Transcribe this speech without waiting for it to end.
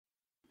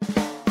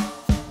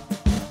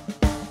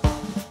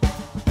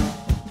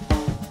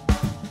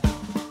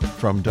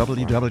From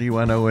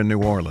WWNO in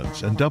New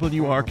Orleans and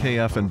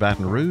WRKF in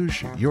Baton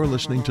Rouge, you're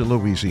listening to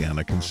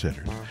Louisiana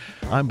Considered.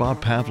 I'm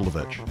Bob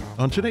Pavlovich.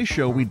 On today's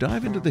show, we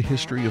dive into the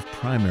history of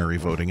primary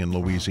voting in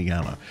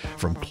Louisiana,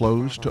 from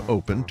closed to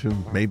open to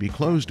maybe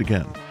closed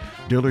again.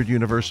 Dillard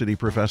University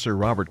professor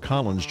Robert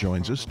Collins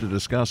joins us to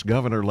discuss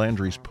Governor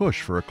Landry's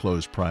push for a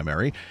closed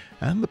primary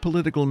and the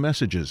political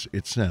messages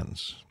it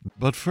sends.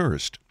 But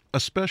first, a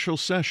special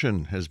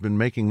session has been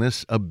making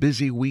this a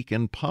busy week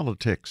in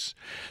politics.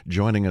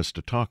 Joining us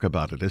to talk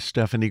about it is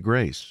Stephanie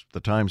Grace,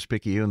 the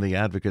Times-Picayune The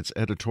Advocate's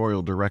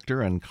editorial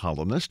director and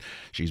columnist.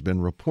 She's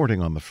been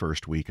reporting on the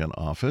first week in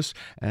office,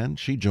 and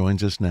she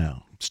joins us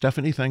now.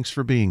 Stephanie, thanks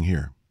for being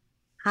here.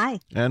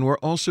 Hi. And we're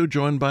also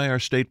joined by our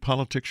state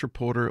politics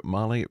reporter,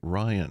 Molly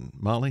Ryan.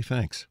 Molly,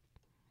 thanks.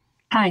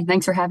 Hi,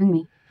 thanks for having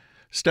me.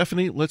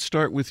 Stephanie, let's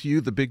start with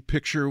you. The big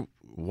picture.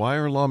 Why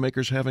are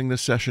lawmakers having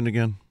this session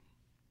again?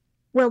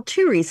 Well,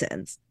 two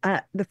reasons.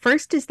 The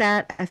first is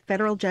that a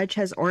federal judge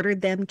has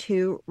ordered them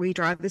to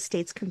redraw the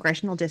state's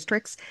congressional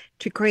districts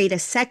to create a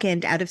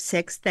second out of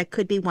six that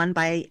could be won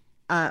by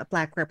a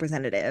Black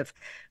representative,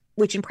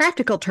 which in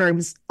practical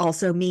terms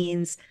also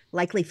means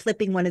likely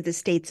flipping one of the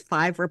state's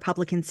 5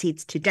 Republican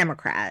seats to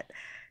Democrat.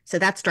 So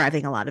that's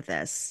driving a lot of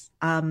this.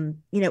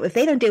 If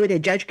they don't do it, a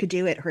judge could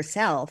do it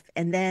herself,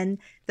 and then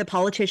the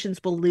politicians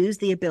will lose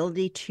the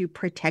ability to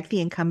protect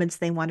the incumbents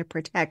they want to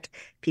protect,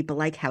 people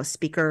like House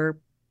Speaker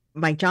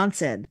Mike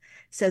Johnson.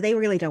 So they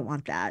really don't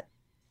want that.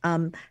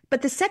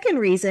 But the second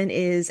reason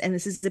is, and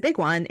this is the big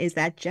one, is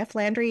that Jeff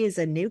Landry is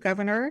a new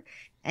governor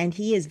and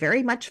he is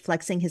very much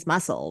flexing his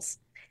muscles.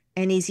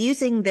 And he's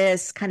using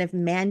this kind of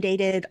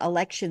mandated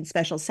election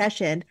special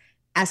session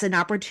as an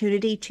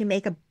opportunity to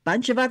make a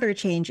bunch of other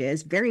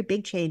changes, very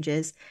big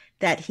changes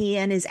that he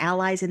and his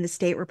allies in the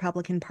state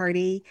Republican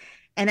Party,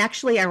 and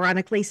actually,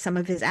 ironically, some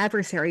of his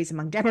adversaries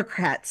among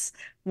Democrats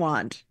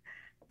want.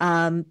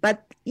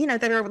 But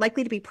that are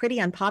likely to be pretty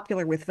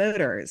unpopular with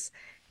voters.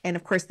 And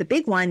of course, the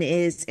big one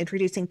is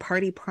introducing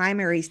party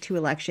primaries to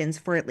elections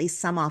for at least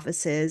some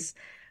offices,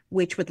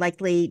 which would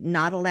likely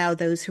not allow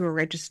those who are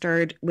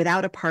registered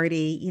without a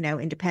party,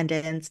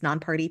 independents,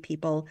 non-party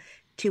people,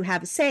 to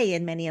have a say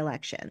in many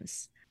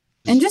elections.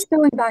 And just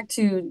going back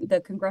to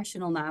the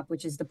congressional map,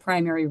 which is the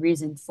primary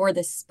reason for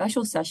this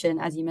special session,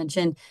 as you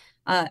mentioned,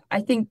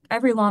 I think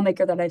every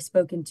lawmaker that I've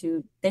spoken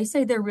to, they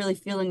say they're really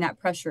feeling that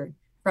pressure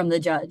from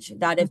the judge,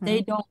 that if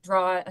they don't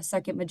draw a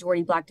second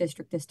majority Black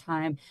district this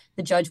time,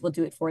 the judge will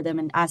do it for them.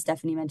 And as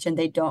Stephanie mentioned,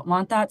 they don't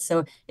want that.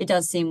 So it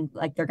does seem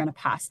like they're going to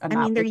pass a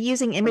map. They're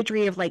using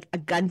imagery of like a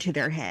gun to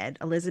their head.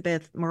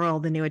 Elizabeth Murrell,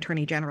 the new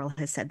attorney general,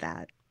 has said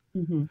that.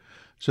 Mm-hmm.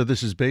 So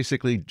this is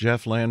basically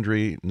Jeff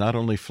Landry not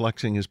only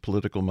flexing his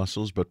political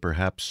muscles, but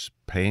perhaps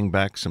paying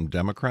back some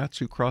Democrats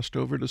who crossed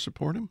over to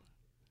support him?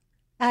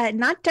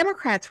 Not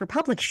Democrats,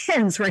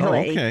 Republicans,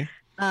 really. Oh, okay.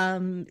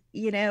 On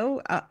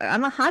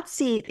the hot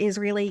seat is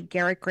really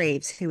Garrett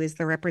Graves, who is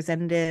the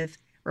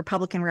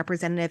Republican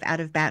representative out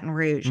of Baton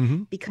Rouge,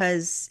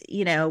 because,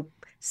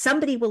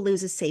 somebody will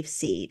lose a safe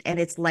seat and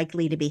it's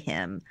likely to be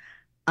him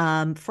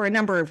for a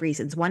number of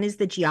reasons. One is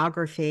the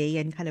geography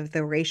and kind of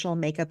the racial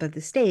makeup of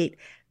the state.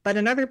 But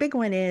another big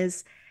one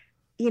is,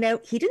 he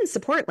didn't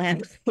support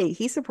Landry.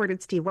 He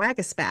supported Steve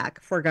Waguespack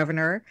for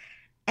governor.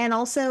 And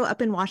also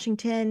up in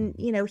Washington,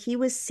 he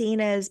was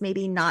seen as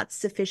maybe not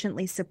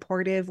sufficiently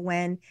supportive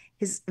when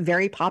his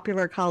very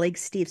popular colleague,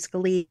 Steve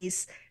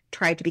Scalise,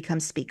 tried to become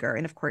speaker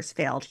and, of course,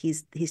 failed.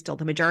 He's still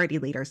the majority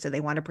leader, so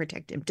they want to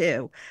protect him,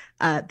 too.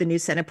 The new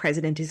Senate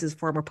president is his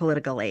former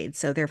political aide,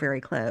 so they're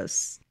very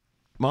close.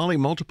 Molly,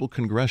 multiple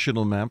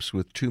congressional maps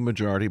with 2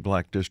 majority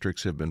Black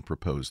districts have been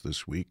proposed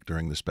this week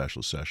during the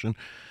special session.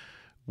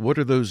 What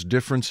are those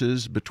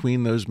differences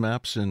between those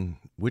maps and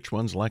which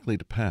one's likely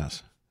to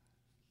pass?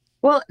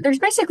 Well, there's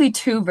basically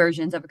 2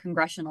 versions of a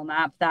congressional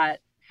map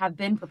that have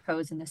been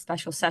proposed in this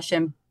special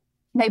session.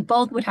 They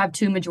both would have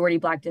 2 majority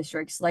Black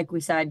districts. Like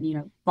we said,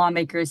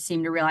 lawmakers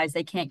seem to realize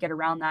they can't get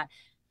around that.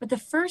 But the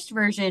first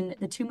version,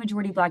 the 2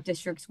 majority Black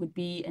districts would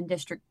be in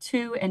District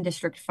 2 and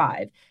District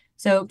 5.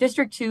 So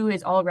District 2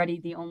 is already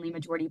the only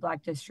majority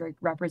Black district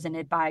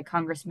represented by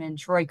Congressman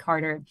Troy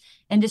Carter.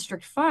 And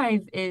District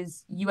 5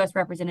 is U.S.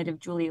 Representative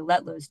Julia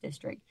Letlow's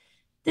district.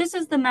 This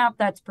is the map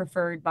that's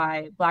preferred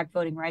by Black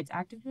voting rights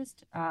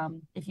activists.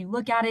 If you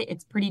look at it,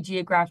 it's pretty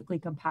geographically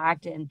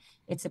compact, and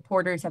its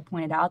supporters have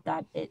pointed out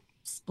that it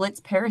splits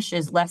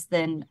parishes less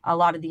than a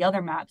lot of the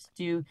other maps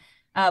do.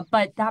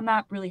 But that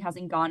map really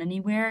hasn't gone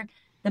anywhere.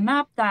 The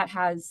map that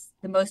has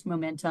the most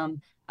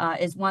momentum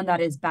is one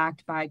that is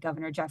backed by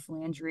Governor Jeff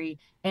Landry,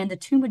 and the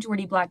 2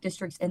 majority Black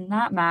districts in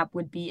that map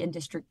would be in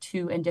District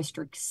 2 and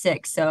District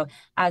 6. So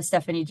as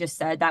Stephanie just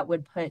said, that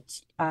would put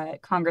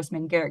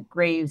Congressman Garrett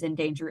Graves in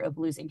danger of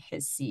losing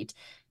his seat.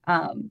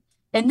 In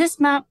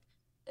this map,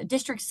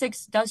 District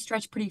 6 does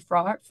stretch pretty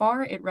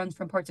far. It runs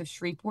from parts of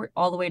Shreveport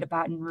all the way to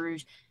Baton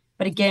Rouge.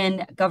 But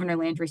again, Governor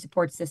Landry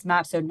supports this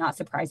map, so not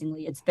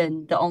surprisingly, it's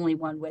been the only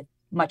one with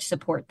much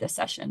support this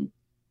session.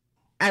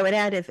 I would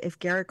add, if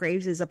Garrett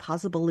Graves is a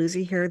possible loser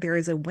here, there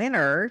is a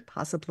winner,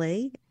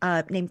 possibly,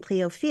 named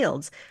Cleo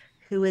Fields,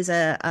 who is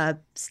a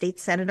state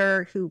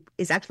senator who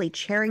is actually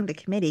chairing the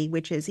committee,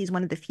 which is he's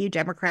one of the few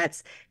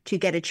Democrats to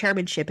get a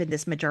chairmanship in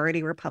this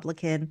majority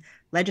Republican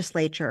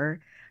legislature.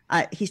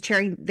 He's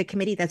chairing the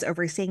committee that's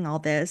overseeing all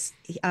this.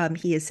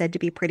 He is said to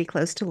be pretty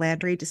close to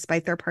Landry,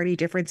 despite their party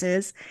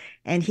differences,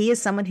 and he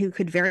is someone who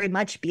could very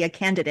much be a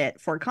candidate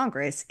for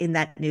Congress in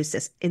that new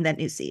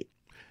seat.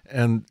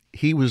 And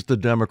he was the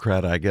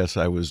Democrat, I guess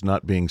I was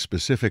not being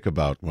specific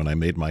about when I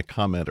made my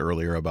comment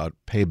earlier about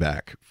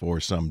payback for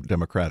some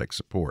Democratic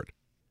support.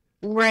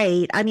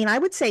 Right. I mean, I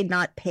would say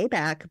not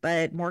payback,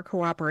 but more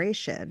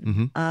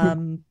cooperation.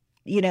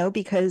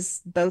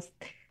 Because both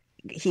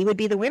he would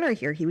be the winner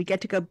here. He would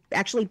get to go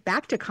actually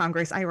back to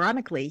Congress.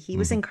 Ironically, he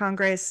was in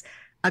Congress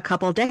a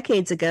couple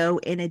decades ago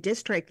in a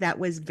district that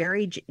was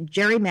very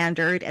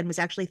gerrymandered and was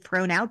actually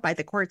thrown out by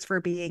the courts for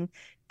being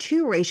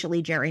too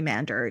racially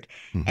gerrymandered.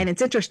 And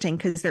it's interesting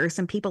because there are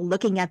some people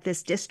looking at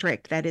this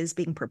district that is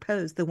being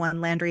proposed, the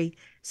one Landry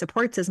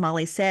supports, as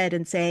Molly said,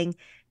 and saying,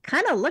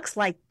 kind of looks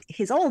like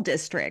his old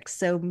district.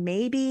 So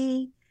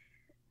maybe,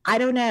 I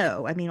don't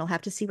know. I mean, we'll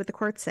have to see what the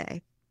courts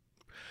say.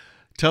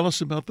 Tell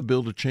us about the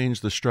bill to change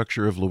the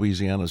structure of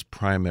Louisiana's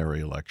primary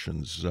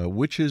elections.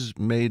 Which has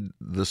made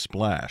the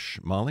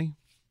splash? Molly?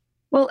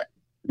 Well,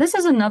 this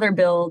is another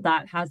bill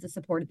that has the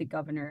support of the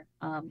governor.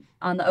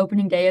 On the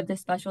opening day of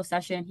this special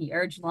session, he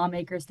urged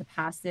lawmakers to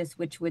pass this,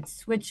 which would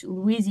switch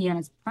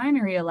Louisiana's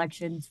primary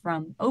elections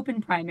from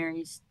open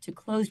primaries to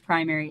closed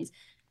primaries.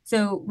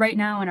 So right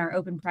now in our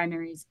open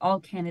primaries, all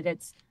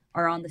candidates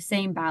are on the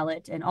same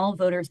ballot and all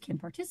voters can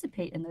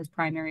participate in those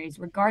primaries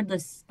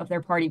regardless of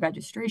their party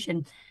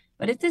registration.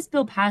 But if this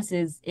bill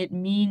passes, it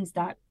means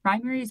that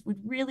primaries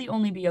would really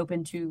only be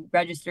open to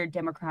registered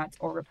Democrats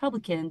or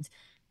Republicans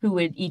who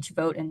would each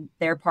vote in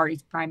their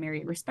party's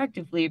primary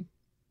respectively.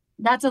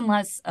 That's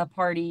unless a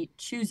party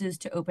chooses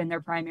to open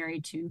their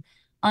primary to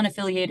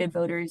unaffiliated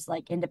voters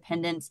like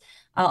independents,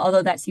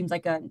 although that seems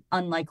like an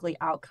unlikely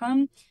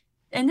outcome.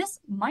 And this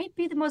might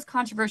be the most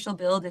controversial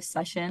bill this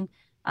session.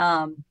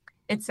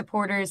 Its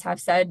supporters have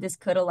said this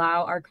could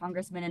allow our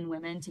congressmen and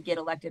women to get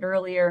elected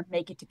earlier,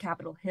 make it to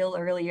Capitol Hill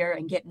earlier,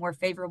 and get more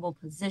favorable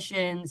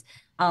positions.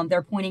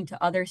 They're pointing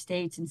to other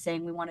states and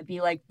saying we want to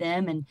be like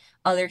them, and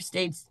other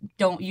states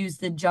don't use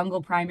the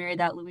jungle primary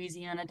that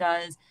Louisiana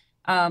does.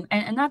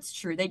 And that's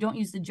true. They don't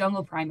use the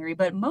jungle primary,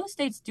 but most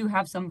states do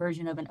have some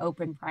version of an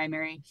open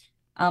primary.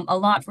 A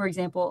lot, for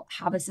example,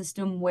 have a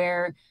system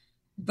where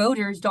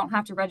voters don't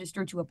have to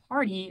register to a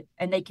party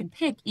and they can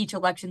pick each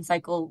election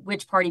cycle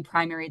which party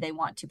primary they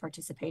want to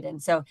participate in.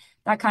 So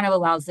that kind of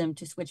allows them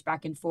to switch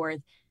back and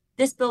forth.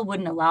 This bill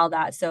wouldn't allow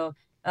that. So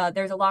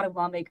there's a lot of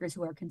lawmakers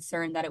who are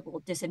concerned that it will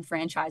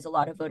disenfranchise a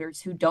lot of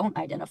voters who don't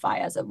identify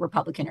as a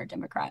Republican or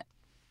Democrat.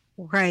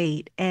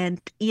 Right.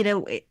 And,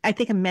 I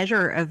think a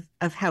measure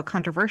of how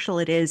controversial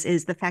it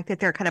is the fact that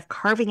they're kind of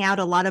carving out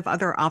a lot of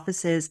other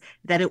offices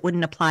that it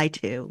wouldn't apply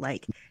to,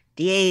 like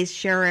DAs,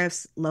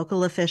 sheriffs,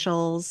 local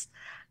officials.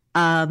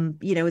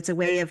 It's a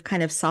way of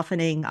kind of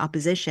softening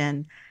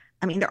opposition.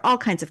 I mean, there are all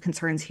kinds of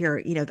concerns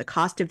here, the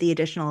cost of the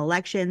additional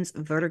elections,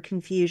 voter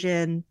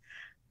confusion.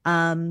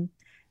 But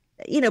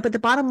the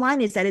bottom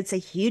line is that it's a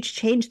huge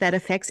change that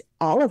affects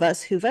all of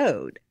us who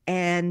vote.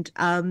 And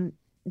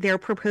they're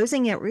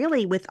proposing it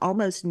really with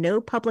almost no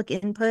public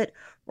input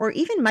or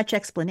even much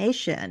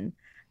explanation.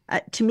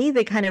 To me,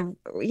 the kind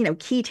of,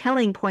 key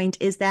telling point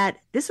is that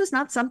this was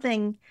not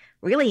something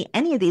really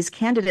any of these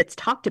candidates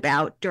talked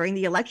about during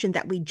the election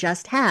that we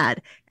just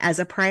had as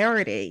a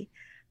priority.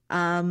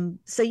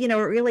 It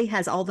really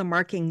has all the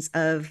markings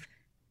of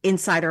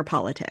insider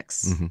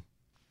politics.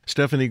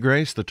 Stephanie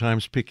Grace, the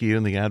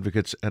Times-Picayune, the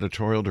Advocate's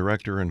editorial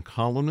director and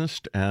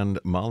columnist, and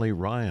Molly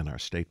Ryan, our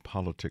state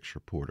politics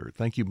reporter.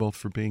 Thank you both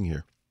for being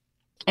here.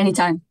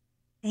 Anytime.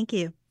 Thank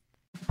you.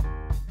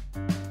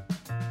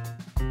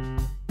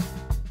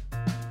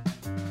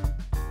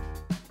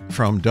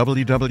 From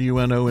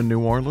WWNO in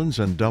New Orleans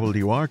and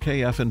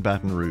WRKF in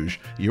Baton Rouge,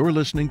 you're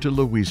listening to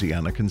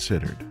Louisiana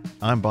Considered.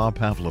 I'm Bob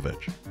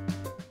Pavlovich.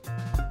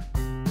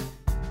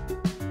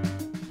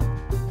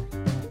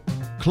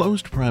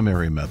 Closed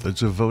primary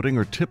methods of voting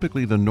are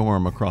typically the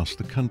norm across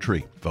the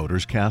country.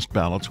 Voters cast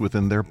ballots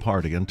within their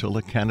party until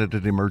a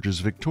candidate emerges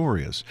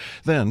victorious.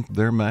 Then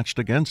they're matched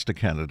against a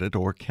candidate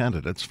or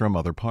candidates from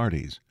other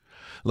parties.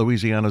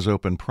 Louisiana's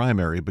open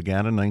primary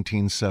began in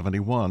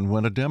 1971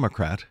 when a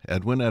Democrat,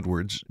 Edwin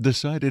Edwards,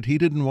 decided he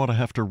didn't want to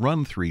have to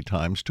run 3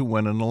 times to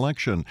win an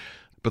election.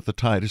 But the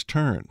tide has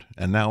turned,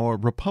 and now a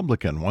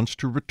Republican wants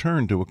to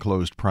return to a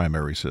closed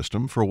primary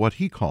system for what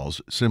he calls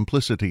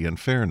simplicity and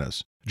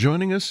fairness.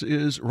 Joining us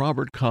is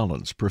Robert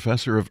Collins,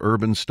 professor of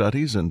urban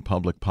studies and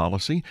public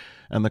policy,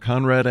 and the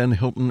Conrad N.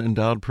 Hilton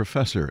Endowed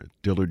Professor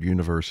at Dillard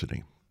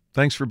University.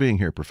 Thanks for being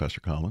here, Professor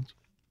Collins.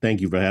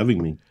 Thank you for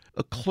having me.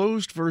 A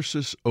closed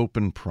versus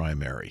open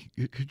primary.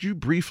 Could you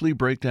briefly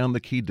break down the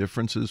key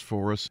differences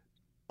for us?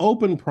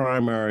 Open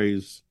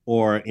primaries,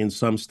 or in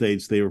some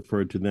states they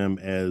refer to them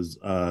as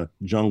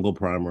jungle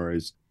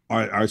primaries,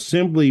 are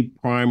simply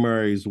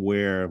primaries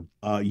where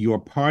your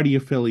party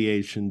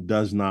affiliation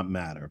does not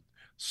matter.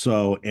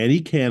 So any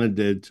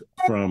candidate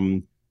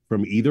from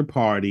from either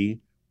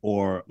party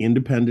or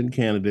independent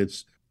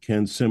candidates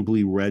can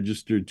simply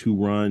register to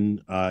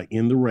run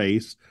in the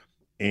race.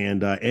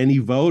 And any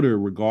voter,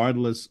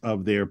 regardless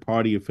of their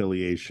party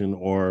affiliation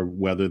or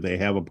whether they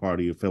have a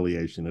party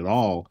affiliation at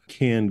all,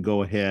 can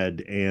go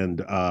ahead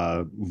and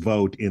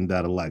vote in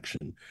that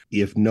election.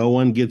 If no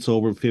one gets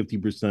over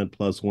 50%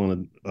 plus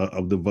one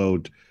of the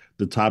vote,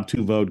 the top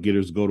two vote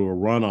getters go to a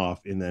runoff,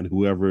 and then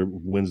whoever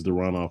wins the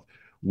runoff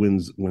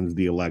wins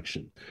the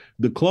election.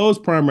 The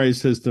closed primary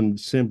system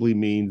simply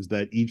means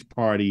that each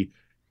party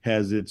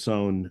has its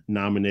own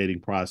nominating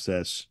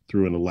process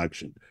through an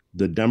election.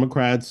 The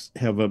Democrats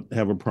have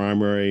a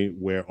primary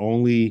where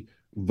only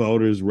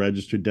voters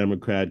registered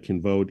Democrat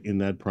can vote in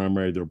that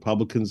primary. The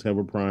Republicans have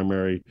a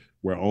primary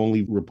where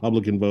only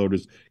Republican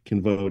voters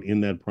can vote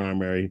in that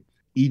primary.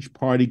 Each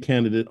party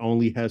candidate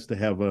only has to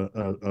have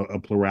a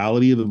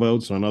plurality of the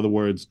votes. So in other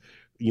words,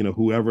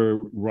 whoever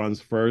runs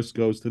first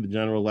goes to the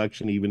general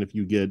election, even if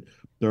you get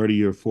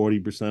 30 or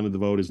 40% of the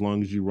vote, as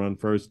long as you run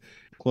first.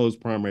 Closed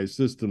primary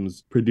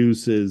systems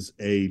produces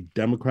a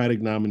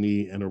Democratic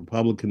nominee and a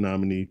Republican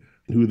nominee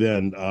who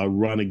then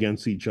run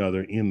against each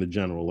other in the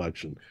general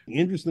election.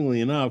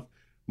 Interestingly enough,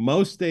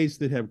 most states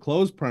that have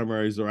closed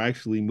primaries are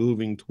actually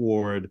moving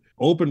toward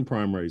open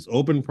primaries.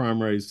 Open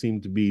primaries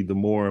seem to be the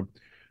more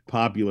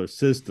popular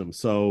system.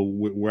 So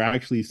we're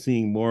actually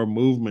seeing more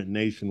movement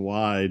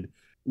nationwide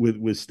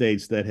with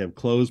states that have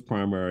closed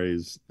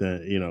primaries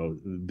that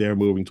they're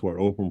moving toward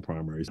open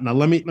primaries. Now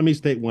let me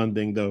state one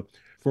thing though.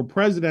 For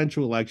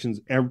presidential elections,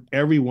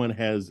 everyone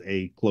has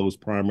a closed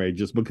primary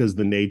just because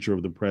the nature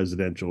of the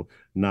presidential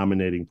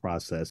nominating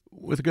process.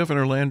 With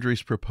Governor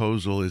Landry's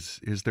proposal, is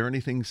there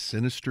anything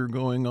sinister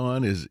going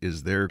on?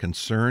 Is there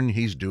concern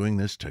he's doing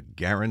this to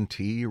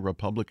guarantee a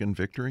Republican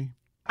victory?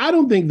 I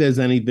don't think there's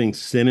anything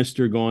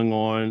sinister going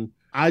on.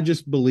 I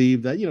just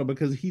believe that,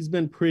 because he's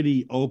been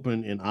pretty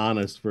open and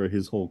honest for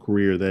his whole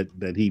career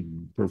that he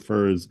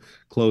prefers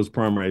closed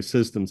primary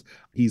systems.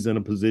 He's in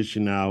a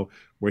position now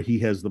where he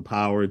has the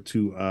power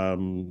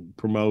to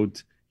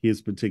promote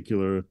his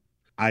particular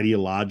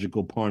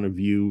ideological point of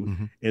view,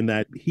 and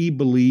that he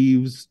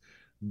believes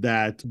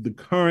that the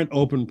current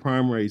open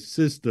primary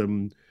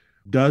system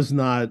does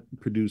not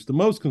produce the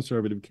most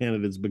conservative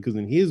candidates because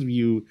in his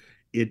view,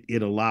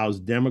 it allows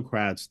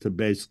Democrats to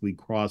basically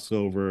cross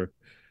over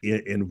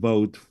and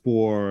vote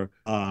for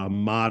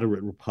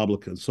moderate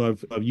Republicans. So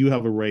if you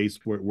have a race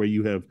where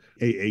you have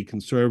a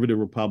conservative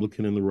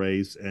Republican in the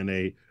race and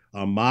a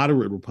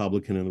moderate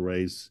Republican in the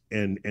race,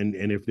 and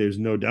if there's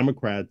no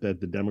Democrat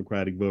that the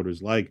Democratic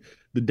voters like,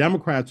 the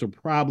Democrats are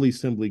probably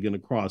simply going to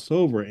cross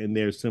over and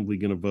they're simply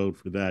going to vote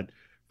for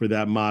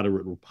that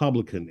moderate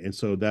Republican. And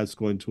so that's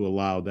going to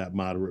allow that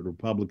moderate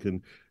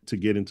Republican to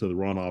get into the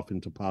runoff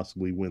and to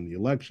possibly win the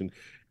election.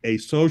 A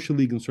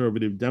socially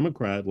conservative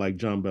Democrat like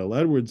John Bel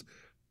Edwards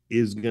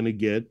is going to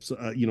get,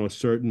 a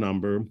certain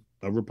number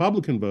of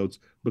Republican votes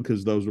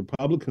because those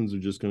Republicans are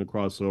just going to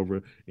cross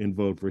over and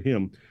vote for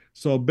him.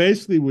 So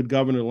basically what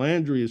Governor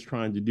Landry is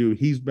trying to do,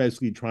 he's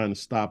basically trying to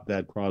stop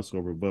that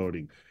crossover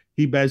voting.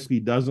 He basically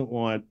doesn't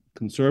want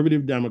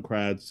conservative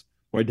Democrats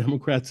or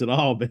Democrats at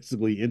all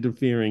basically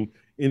interfering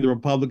in the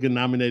Republican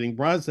nominating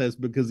process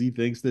because he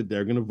thinks that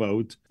they're going to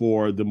vote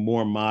for the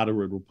more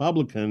moderate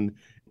Republican.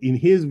 In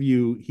his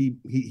view,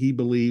 he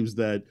believes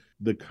that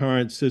the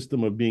current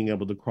system of being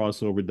able to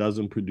cross over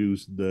doesn't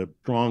produce the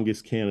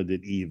strongest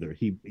candidate either.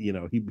 He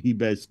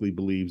basically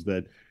believes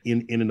that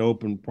in an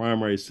open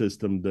primary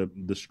system,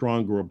 the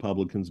stronger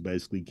Republicans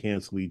basically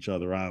cancel each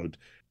other out.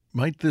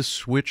 Might this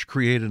switch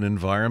create an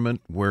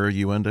environment where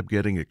you end up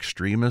getting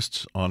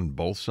extremists on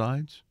both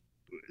sides?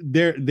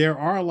 There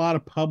are a lot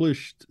of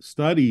published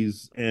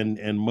studies,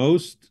 and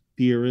most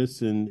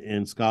theorists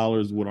and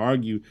scholars would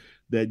argue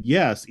that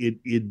yes,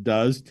 it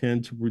does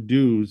tend to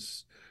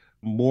produce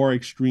more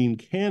extreme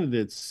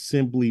candidates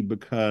simply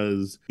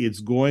because it's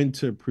going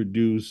to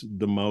produce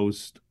the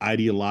most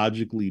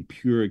ideologically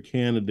pure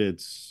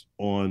candidates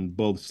on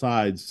both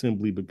sides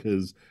simply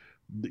because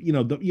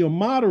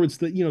moderates,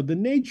 the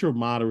nature of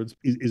moderates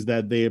is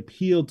that they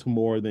appeal to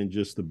more than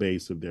just the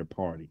base of their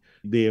party.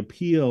 They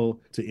appeal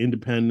to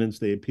independents.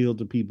 They appeal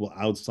to people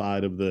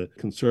outside of the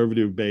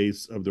conservative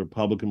base of the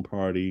Republican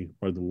Party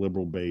or the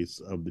liberal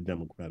base of the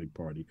Democratic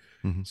Party.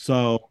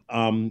 So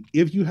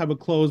if you have a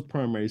closed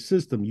primary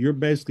system, you're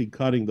basically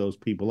cutting those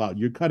people out.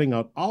 You're cutting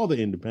out all the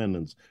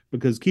independents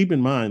because keep in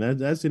mind,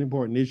 that's an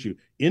important issue.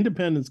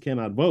 Independents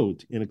cannot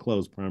vote in a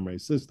closed primary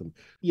system.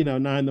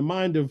 Now in the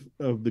mind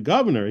of the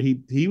governor,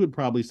 he would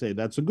probably say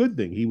that's a good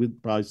thing. He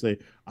would probably say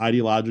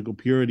ideological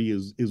purity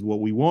is what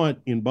we want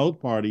in both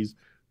parties.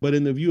 But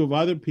in the view of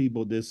other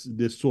people, this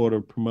sort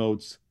of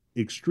promotes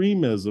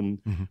extremism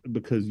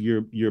because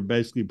you're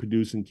basically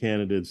producing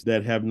candidates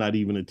that have not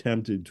even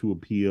attempted to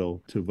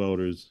appeal to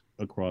voters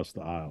across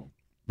the aisle.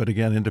 But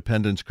again,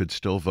 independents could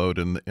still vote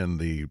in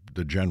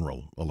the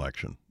general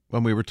election.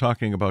 When we were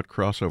talking about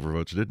crossover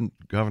votes,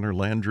 didn't Governor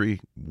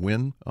Landry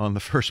win on the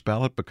first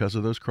ballot because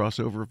of those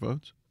crossover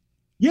votes?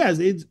 Yes,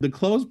 the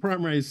closed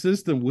primary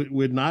system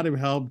would not have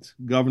helped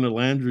Governor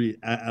Landry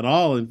at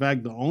all. In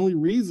fact, the only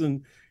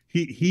reason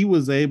he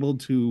was able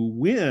to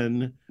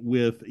win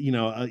with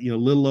a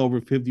little over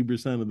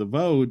 50% of the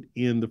vote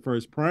in the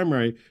first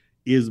primary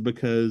is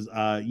because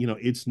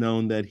it's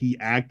known that he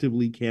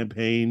actively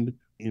campaigned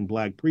in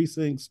black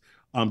precincts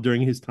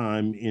during his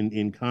time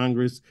in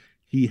Congress.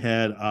 He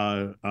had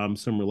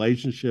some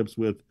relationships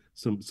with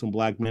some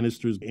black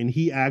ministers, and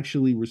he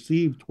actually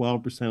received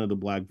 12% of the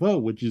black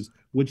vote, which is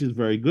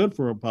very good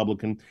for a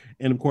Republican.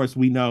 And of course,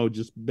 we know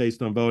just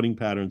based on voting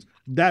patterns,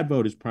 that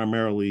vote is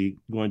primarily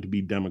going to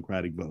be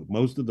Democratic vote.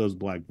 Most of those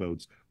black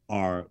votes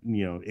are,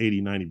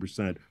 80,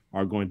 90%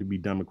 are going to be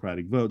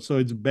Democratic votes. So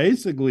it's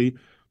basically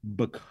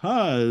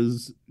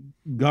because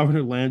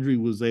Governor Landry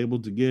was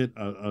able to get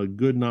a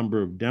good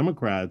number of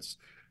Democrats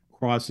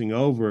crossing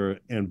over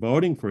and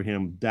voting for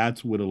him,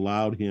 that's what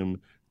allowed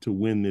him to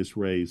win this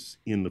race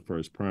in the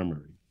first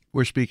primary.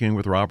 We're speaking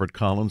with Robert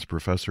Collins,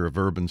 professor of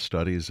urban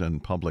studies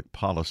and public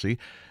policy,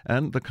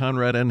 and the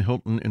Conrad N.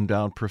 Hilton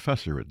Endowed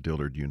Professor at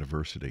Dillard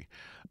University.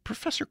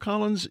 Professor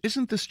Collins,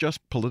 isn't this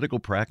just political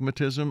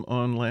pragmatism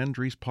on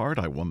Landry's part?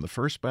 I won the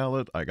first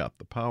ballot, I got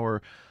the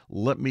power,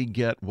 let me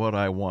get what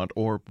I want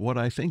or what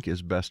I think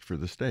is best for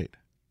the state.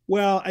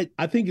 Well,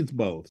 I think it's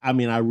both. I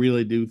mean, I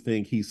really do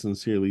think he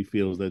sincerely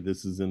feels that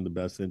this is in the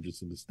best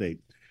interest of the state.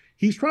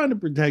 He's trying to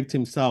protect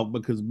himself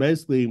because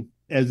basically,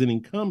 as an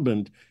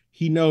incumbent,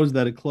 he knows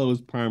that a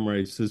closed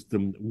primary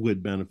system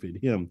would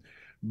benefit him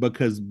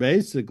because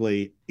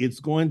basically it's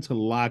going to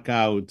lock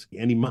out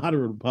any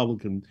moderate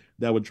Republican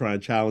that would try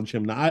and challenge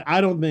him. Now,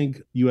 I don't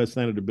think U.S.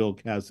 Senator Bill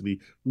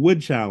Cassidy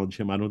would challenge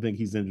him. I don't think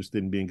he's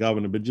interested in being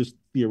governor, but just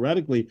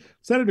theoretically,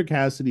 Senator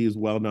Cassidy is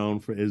well known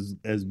for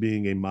as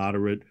being a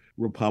moderate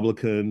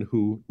Republican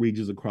who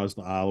reaches across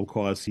the aisle. Of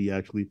course, he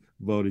actually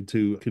voted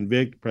to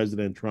convict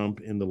President Trump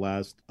in the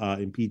last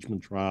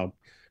impeachment trial.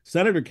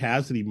 Senator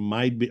Cassidy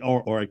might be,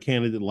 or a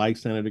candidate like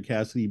Senator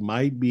Cassidy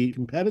might be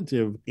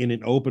competitive in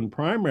an open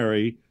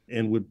primary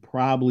and would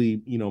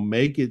probably,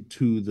 make it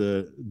to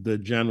the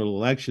general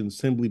election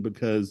simply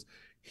because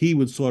he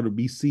would sort of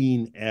be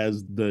seen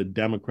as the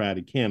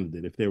Democratic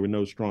candidate. If there were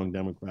no strong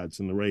Democrats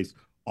in the race,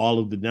 all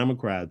of the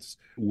Democrats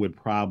would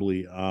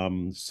probably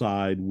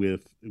side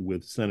with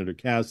Senator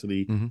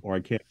Cassidy or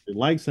a candidate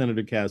like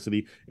Senator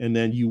Cassidy, and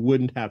then you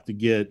wouldn't have to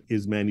get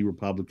as many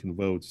Republican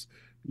votes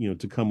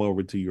to come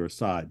over to your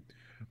side.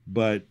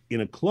 But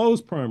in a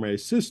closed primary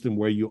system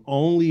where you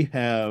only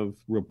have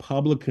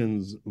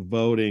Republicans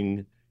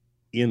voting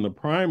in the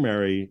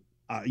primary,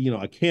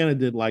 a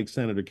candidate like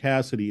Senator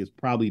Cassidy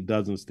probably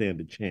doesn't stand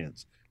a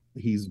chance.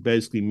 He's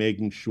basically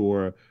making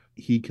sure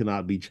he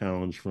cannot be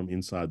challenged from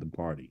inside the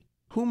party.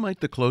 Who might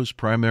the closed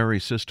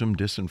primary system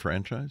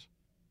disenfranchise?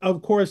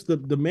 Of course,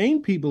 the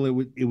main people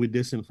it would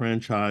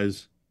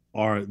disenfranchise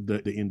are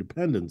the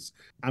independents.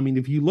 I mean,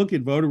 if you look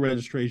at voter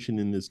registration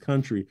in this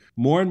country,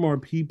 more and more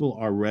people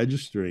are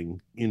registering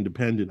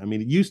independent. I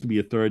mean, it used to be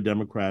a third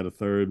Democrat, a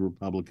third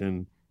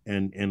Republican,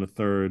 and a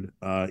third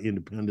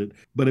independent.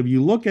 But if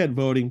you look at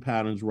voting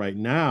patterns right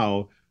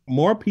now,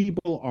 more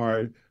people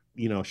are,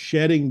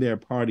 shedding their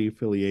party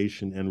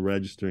affiliation and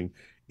registering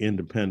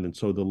independent.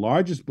 So the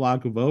largest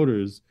block of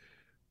voters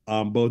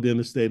both in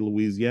the state of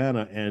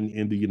Louisiana and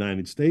in the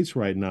United States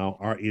right now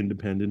are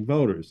independent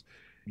voters.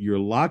 You're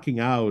locking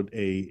out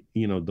the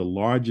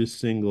largest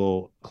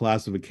single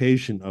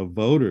classification of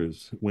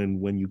voters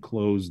when you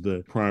close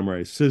the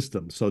primary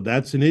system. So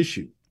that's an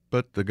issue.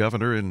 But the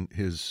governor, in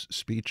his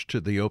speech to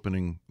the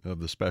opening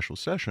of the special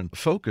session,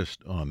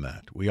 focused on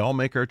that. We all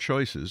make our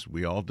choices.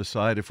 We all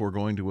decide if we're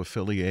going to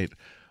affiliate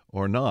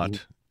or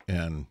not,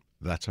 and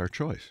that's our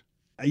choice.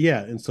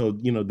 Yeah, and so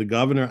the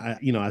governor,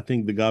 I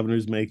think the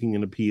governor's making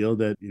an appeal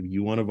that if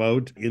you want to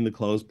vote in the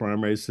closed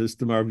primary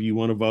system, or if you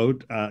want to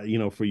vote,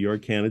 for your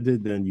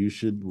candidate, then you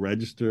should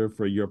register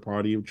for your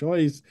party of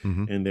choice,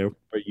 and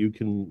therefore you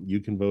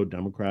can vote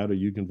Democrat or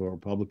you can vote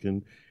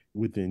Republican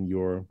within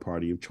your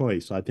party of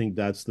choice. So I think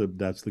that's the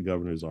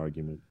governor's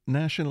argument.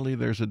 Nationally,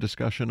 there's a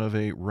discussion of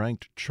a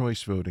ranked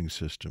choice voting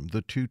system,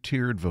 the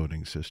two-tiered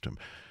voting system.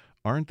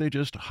 Aren't they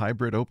just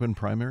hybrid open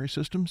primary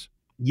systems?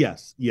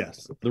 Yes.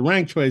 The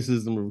ranked choice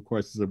system, of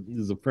course,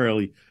 is a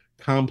fairly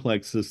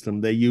complex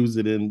system. They use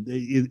it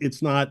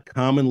it's not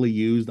commonly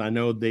used. I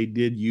know they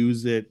did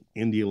use it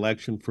in the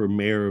election for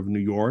mayor of New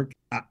York.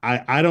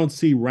 I don't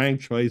see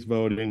ranked choice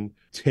voting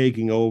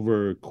taking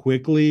over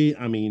quickly.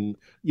 I mean,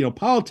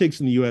 politics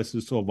in the U.S.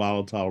 is so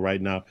volatile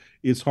right now.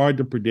 It's hard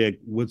to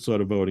predict what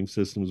sort of voting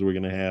systems we're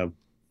going to have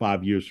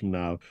 5 years from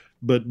now.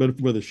 But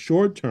for the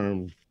short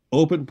term,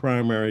 open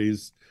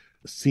primaries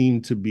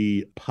seem to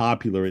be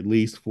popular, at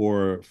least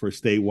for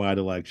statewide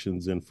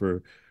elections and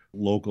for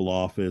local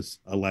office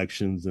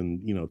elections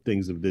and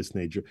things of this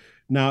nature.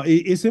 Now,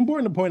 it's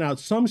important to point out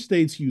some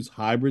states use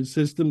hybrid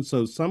systems.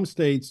 So some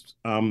states,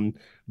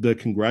 the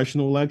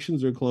congressional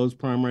elections are closed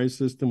primary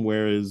system,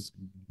 whereas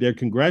their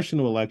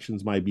congressional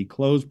elections might be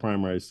closed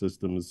primary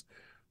systems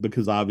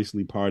because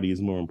obviously party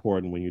is more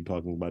important when you're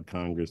talking about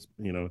Congress,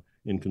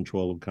 in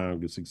control of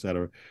Congress, et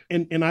cetera.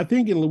 And I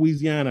think in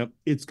Louisiana,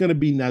 it's going to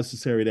be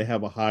necessary to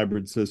have a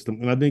hybrid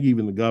system. And I think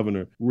even the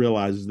governor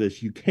realizes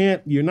this.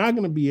 You're not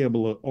going to be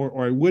able to,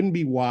 or it wouldn't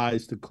be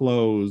wise to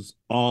close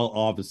all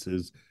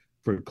offices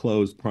for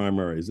closed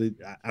primaries.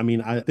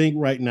 I think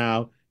right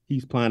now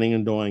he's planning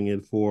on doing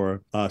it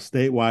for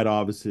statewide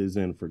offices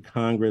and for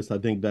Congress. I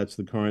think that's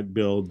the current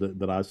bill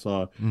that I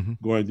saw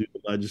going through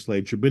the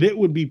legislature. But it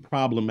would be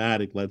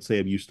problematic, let's say,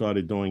 if you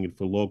started doing it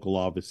for local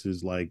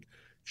offices like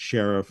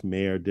sheriff,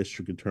 mayor,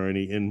 district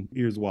attorney. And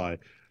here's why.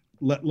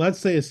 Let's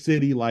say a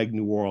city like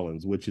New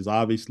Orleans, which is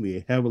obviously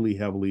a heavily,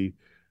 heavily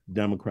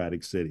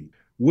Democratic city.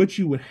 What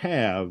you would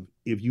have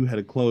if you had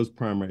a closed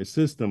primary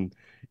system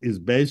is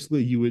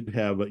basically you would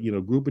have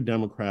a group of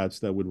Democrats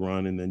that would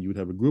run, and then you would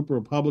have a group of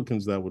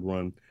Republicans that would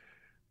run.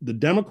 The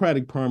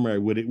Democratic primary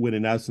would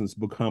in essence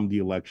become the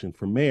election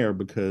for mayor,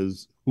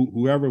 because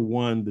whoever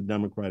won the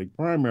Democratic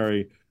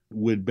primary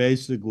would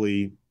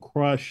basically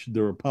crush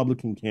the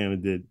Republican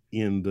candidate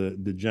in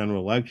the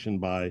general election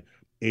by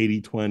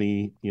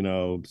 80-20,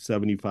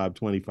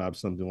 75-25,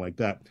 something like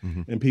that.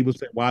 And people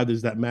say, why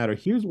does that matter?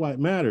 Here's why it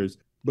matters.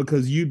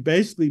 Because you'd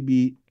basically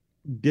be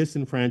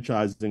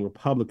disenfranchising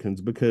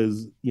Republicans,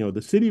 because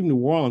the city of New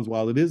Orleans,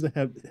 while it is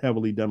a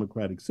heavily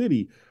Democratic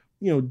city,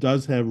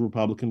 does have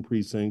Republican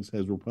precincts,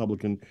 has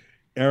Republican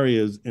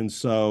areas. And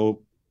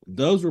so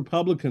those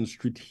Republicans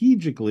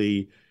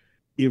strategically,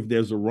 if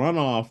there's a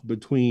runoff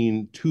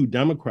between two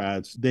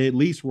Democrats, they at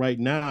least right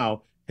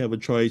now have a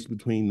choice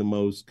between the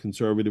most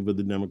conservative of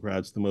the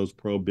Democrats, the most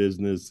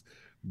pro-business,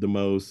 the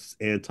most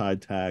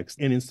anti-tax.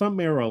 And in some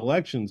mayoral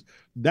elections,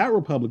 that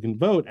Republican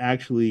vote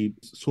actually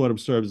sort of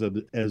serves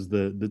as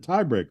the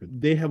tiebreaker.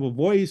 They have a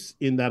voice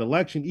in that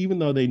election, even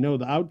though they know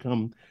the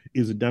outcome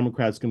is a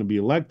Democrat's going to be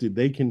elected.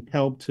 They can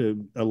help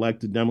to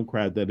elect a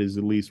Democrat that is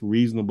at least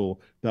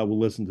reasonable, that will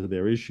listen to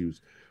their issues.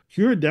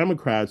 Pure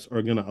Democrats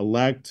are going to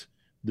elect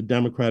the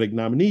Democratic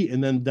nominee,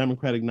 and then the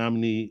Democratic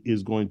nominee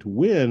is going to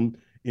win,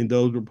 and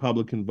those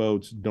Republican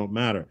votes don't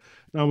matter.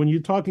 Now, when you're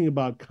talking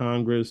about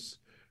Congress,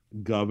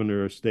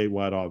 governor,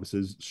 statewide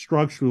offices,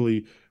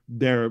 structurally,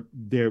 they're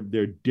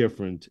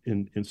different.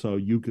 And so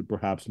you could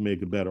perhaps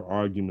make a better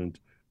argument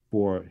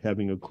for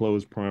having a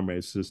closed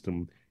primary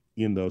system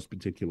in those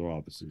particular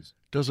offices.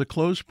 Does a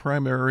closed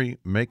primary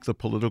make the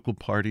political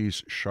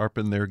parties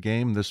sharpen their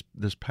game?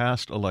 This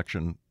past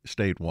election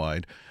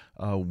statewide,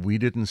 we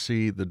didn't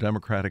see the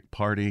Democratic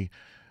Party,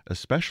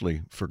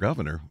 especially for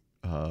governor,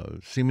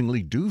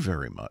 seemingly do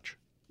very much.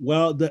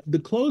 Well, the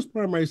closed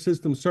primary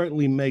system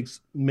certainly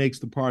makes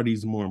the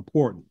parties more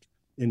important,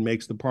 and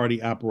makes the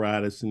party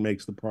apparatus and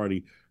makes the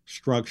party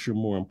structure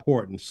more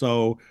important.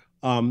 So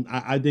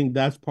I think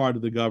that's part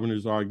of the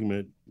governor's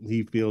argument.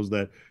 He feels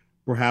that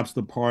perhaps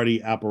the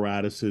party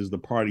apparatuses, the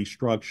party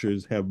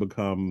structures have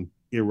become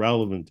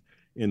irrelevant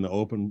in the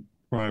open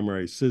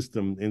primary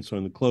system. And so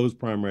in the closed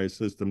primary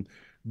system,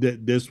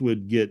 this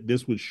would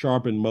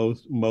sharpen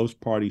most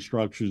party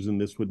structures,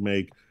 and this would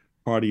make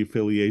party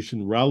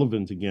affiliation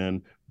relevant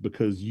again,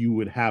 because you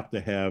would have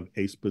to have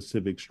a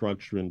specific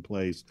structure in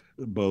place,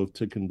 both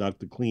to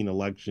conduct a clean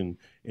election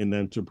and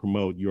then to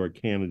promote your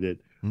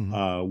candidate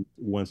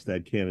once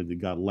that candidate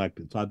got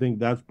elected. So I think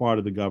that's part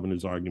of the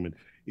governor's argument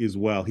as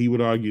well. He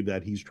would argue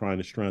that he's trying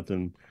to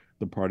strengthen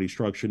the party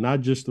structure, not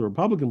just the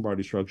Republican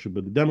Party structure,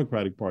 but the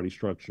Democratic Party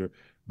structure,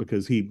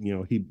 because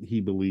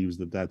he believes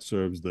that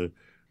serves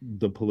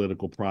the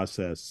political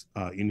process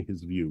in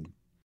his view.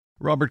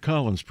 Robert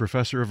Collins,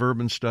 Professor of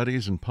Urban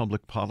Studies and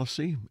Public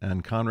Policy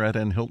and Conrad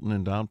N. Hilton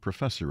Endowed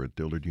Professor at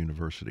Dillard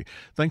University.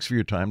 Thanks for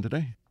your time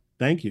today.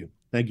 Thank you.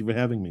 Thank you for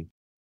having me.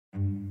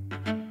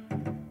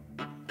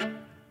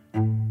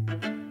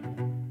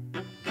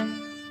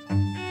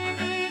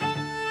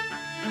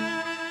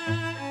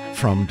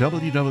 From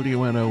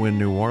WWNO in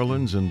New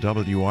Orleans and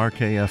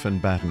WRKF in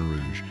Baton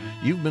Rouge,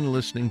 you've been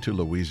listening to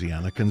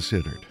Louisiana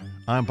Considered.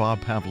 I'm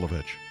Bob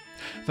Pavlovich.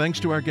 Thanks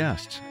to our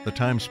guests, the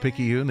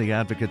Times-Picayune, the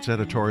Advocate's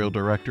editorial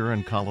director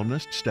and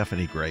columnist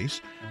Stephanie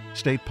Grace,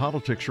 state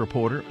politics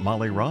reporter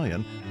Molly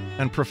Ryan,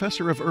 and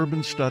Professor of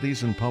Urban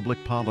Studies and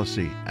Public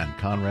Policy and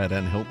Conrad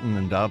N. Hilton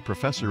Endowed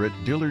Professor at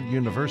Dillard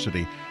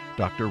University,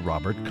 Dr.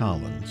 Robert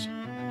Collins.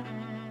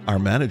 Our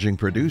managing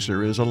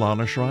producer is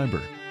Alana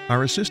Schreiber.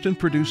 Our assistant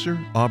producer,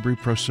 Aubrey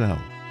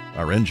Procell.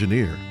 Our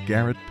engineer,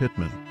 Garrett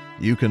Pittman.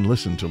 You can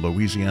listen to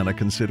Louisiana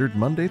Considered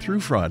Monday through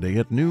Friday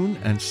at noon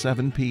and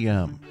 7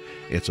 p.m.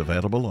 It's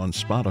available on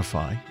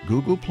Spotify,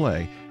 Google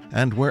Play,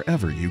 and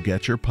wherever you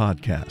get your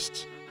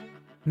podcasts.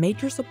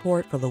 Major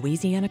support for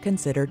Louisiana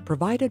Considered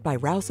provided by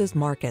Rouse's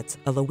Markets,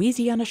 a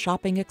Louisiana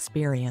shopping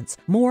experience.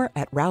 More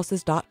at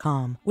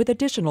rouses.com, with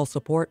additional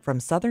support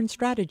from Southern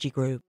Strategy Group.